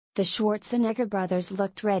The Schwarzenegger brothers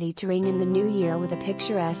looked ready to ring in the new year with a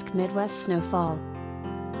picturesque Midwest snowfall.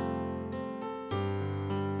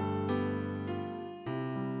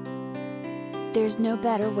 There's no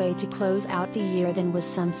better way to close out the year than with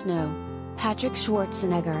some snow. Patrick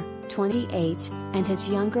Schwarzenegger, 28, and his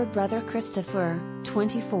younger brother Christopher,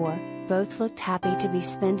 24, both looked happy to be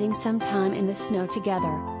spending some time in the snow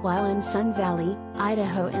together while in Sun Valley,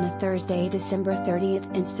 Idaho in a Thursday, December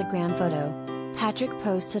 30th Instagram photo. Patrick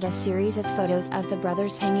posted a series of photos of the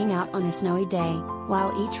brothers hanging out on a snowy day,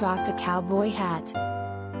 while each rocked a cowboy hat.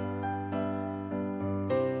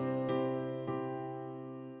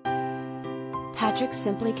 Patrick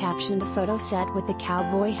simply captioned the photo set with the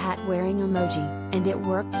cowboy hat wearing emoji, and it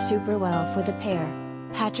worked super well for the pair.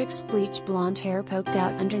 Patrick's bleach blonde hair poked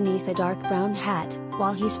out underneath a dark brown hat,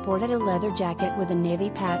 while he sported a leather jacket with a navy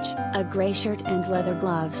patch, a gray shirt and leather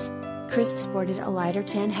gloves. Chris sported a lighter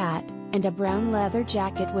tan hat, and a brown leather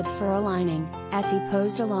jacket with fur lining, as he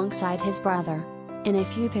posed alongside his brother. In a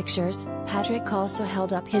few pictures, Patrick also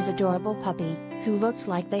held up his adorable puppy, who looked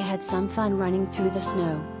like they had some fun running through the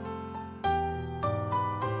snow.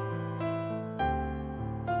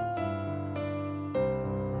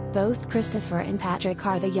 Both Christopher and Patrick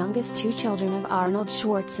are the youngest two children of Arnold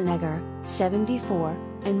Schwarzenegger, 74,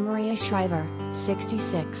 and Maria Shriver,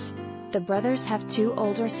 66. The brothers have two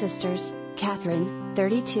older sisters, Catherine,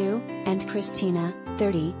 32, and Christina,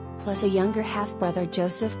 30, plus a younger half-brother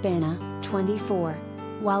Joseph Bana, 24.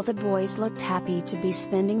 While the boys looked happy to be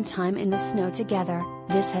spending time in the snow together,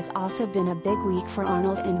 this has also been a big week for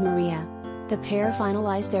Arnold and Maria. The pair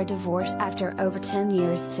finalized their divorce after over 10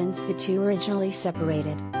 years since the two originally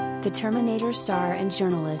separated. The Terminator star and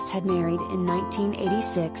journalist had married in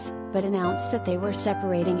 1986, but announced that they were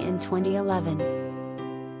separating in 2011.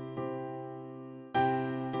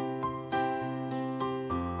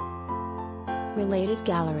 Related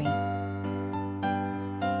gallery.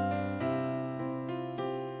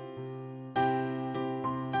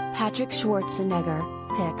 Patrick Schwarzenegger,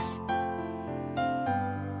 pics.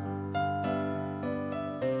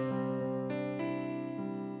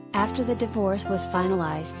 After the divorce was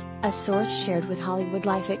finalized, a source shared with Hollywood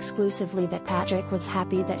Life exclusively that Patrick was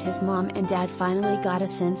happy that his mom and dad finally got a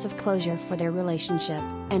sense of closure for their relationship,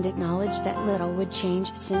 and acknowledged that little would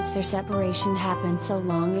change since their separation happened so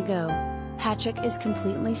long ago. Patrick is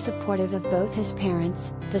completely supportive of both his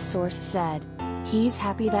parents, the source said. He's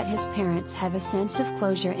happy that his parents have a sense of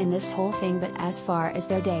closure in this whole thing, but as far as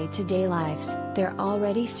their day-to-day lives, they're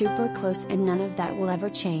already super close and none of that will ever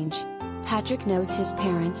change. Patrick knows his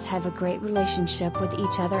parents have a great relationship with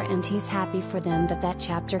each other and he's happy for them that that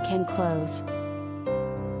chapter can close.